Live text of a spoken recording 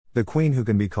The queen who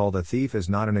can be called a thief is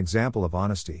not an example of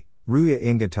honesty. Ruya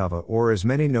Ingatova, or as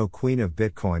many know, Queen of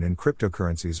Bitcoin and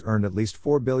cryptocurrencies, earned at least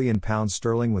 £4 billion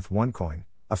with OneCoin,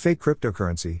 a fake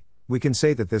cryptocurrency. We can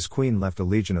say that this queen left a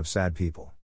legion of sad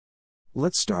people.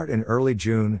 Let's start in early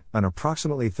June. An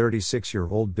approximately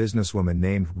 36-year-old businesswoman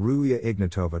named Ruya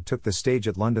Ignatova took the stage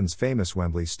at London's famous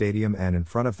Wembley Stadium, and in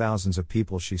front of thousands of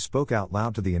people she spoke out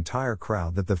loud to the entire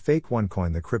crowd that the fake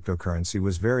OneCoin, the cryptocurrency,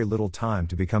 was very little time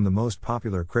to become the most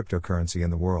popular cryptocurrency in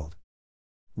the world.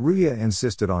 Ruya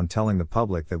insisted on telling the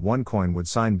public that OneCoin would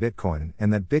sign Bitcoin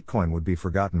and that Bitcoin would be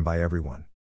forgotten by everyone.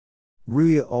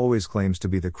 Ruya always claims to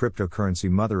be the cryptocurrency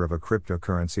mother of a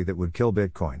cryptocurrency that would kill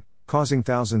Bitcoin, causing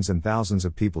thousands and thousands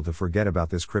of people to forget about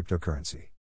this cryptocurrency.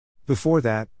 Before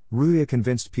that, Ruya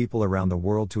convinced people around the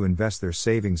world to invest their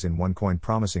savings in OneCoin,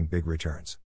 promising big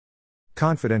returns.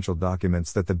 Confidential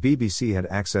documents that the BBC had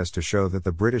access to show that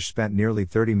the British spent nearly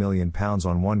 £30 million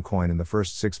on OneCoin in the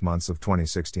first 6 months of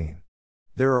 2016.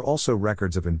 There are also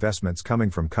records of investments coming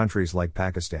from countries like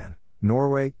Pakistan,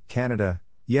 Norway, Canada,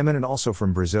 Yemen, and also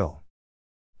from Brazil.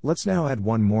 Let's now add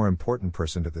one more important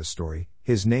person to this story,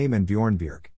 his name is Bjorn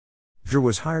Bjerk. Bjerk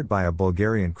was hired by a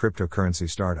Bulgarian cryptocurrency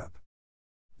startup.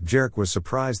 Bjerk was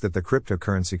surprised that the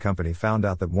cryptocurrency company found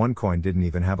out that OneCoin didn't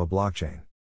even have a blockchain.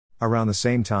 Around the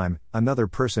same time, another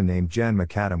person named Jen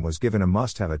McAdam was given a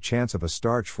must-have chance of a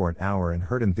starch for an hour and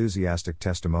heard enthusiastic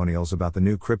testimonials about the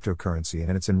new cryptocurrency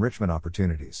and its enrichment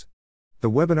opportunities. The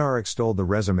webinar extolled the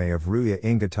resume of Ruya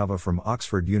Ingatova from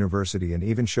Oxford University and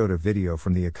even showed a video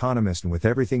from The Economist, and with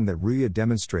everything that Ruya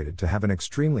demonstrated to have an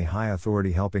extremely high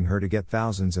authority, helping her to get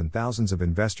thousands and thousands of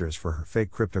investors for her fake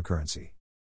cryptocurrency.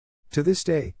 To this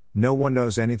day, no one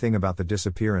knows anything about the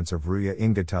disappearance of Ruya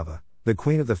Ingatova, the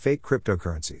queen of the fake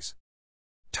cryptocurrencies.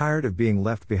 Tired of being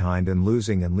left behind and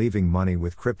losing and leaving money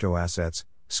with crypto assets?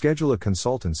 Schedule a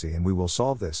consultancy and we will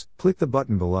solve this. Click the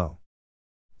button below.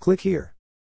 Click here.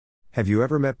 Have you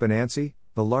ever met Binance,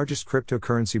 the largest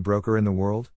cryptocurrency broker in the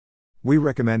world? We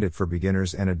recommend it for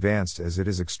beginners and advanced as it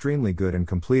is extremely good and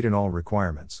complete in all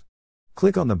requirements.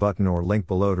 Click on the button or link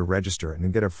below to register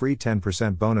and get a free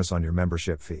 10% bonus on your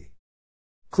membership fee.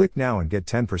 Click now and get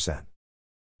 10%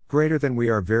 greater than. We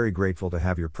are very grateful to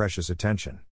have your precious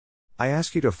attention. I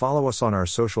ask you to follow us on our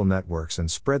social networks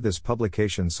and spread this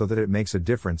publication so that it makes a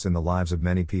difference in the lives of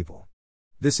many people.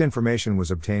 This information was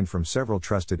obtained from several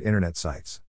trusted internet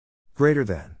sites. Greater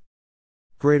than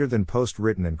post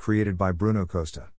written and created by Bruno Costa.